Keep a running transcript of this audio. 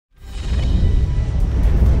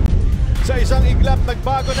Isang iglap,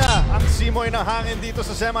 nagbago na ang simoy ng hangin dito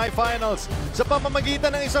sa semifinals sa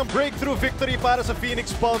pamamagitan ng isang breakthrough victory para sa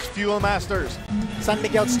Phoenix Pulse Fuel Masters. San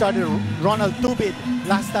Miguel started Ronald Tubid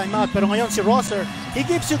last time out, pero ngayon si Rosser, he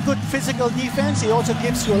gives you good physical defense, he also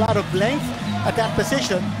gives you a lot of length at that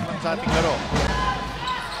position. Sa ating laro.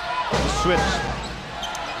 Switch.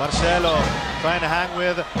 Marcelo trying to hang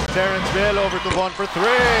with Terrence Romeo over to Von for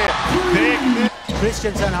three. Big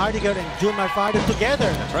Christiansen, Hardiger, and June Marfado together.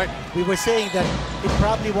 That's right. We were saying that it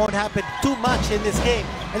probably won't happen too much in this game.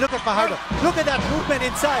 And look at Fajardo. Look at that movement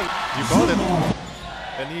inside. You called it.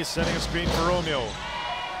 And he's setting a screen for Romeo.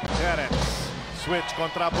 Terrence. Switch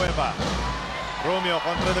contra Bueva. Romeo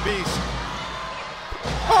contra the Beast.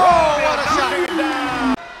 Oh, what a shot!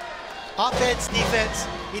 Offense, defense,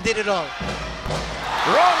 he did it all.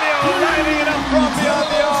 Romeo lining it up from beyond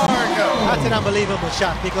the arc. That's an unbelievable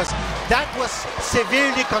shot because that was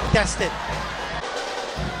severely contested.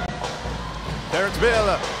 Terrence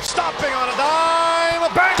Bill stopping on a dime.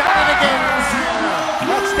 Bang! Got it again.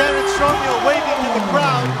 That's Terrence Romeo waving to the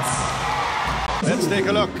crowd. Let's take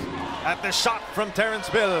a look at the shot from Terrence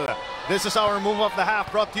Bill. This is our move of the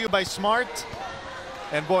half, brought to you by Smart.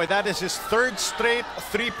 And boy, that is his third straight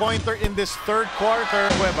three-pointer in this third quarter.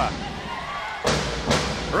 Cueva.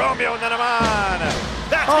 Romeo na naman.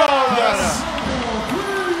 That's good. Yes.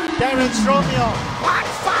 Terrence Romeo on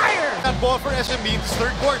fire. That ball for SMB in this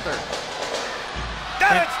third quarter.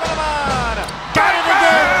 Terrence na naman. Got it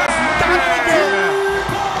again. Got it again.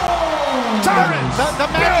 Terrence. The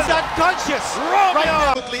man is unconscious. Romeo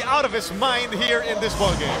right out of his mind here in this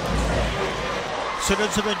ball game.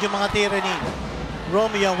 Sunod-sunod yung mga tira ni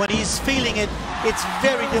Romeo. When he's feeling it, it's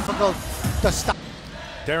very difficult to stop.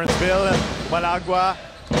 Terrence Bill, Malagua.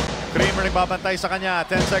 Kramer nagbabantay sa kanya.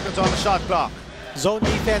 10 seconds on the shot clock. Zone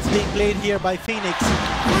defense being played here by Phoenix.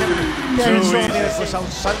 Terrence Romeo.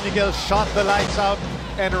 San Miguel shot the lights out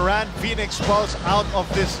and ran Phoenix Pulse out of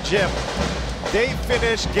this gym. They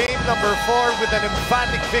finished game number 4 with an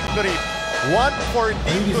emphatic victory, 114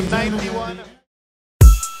 to 91.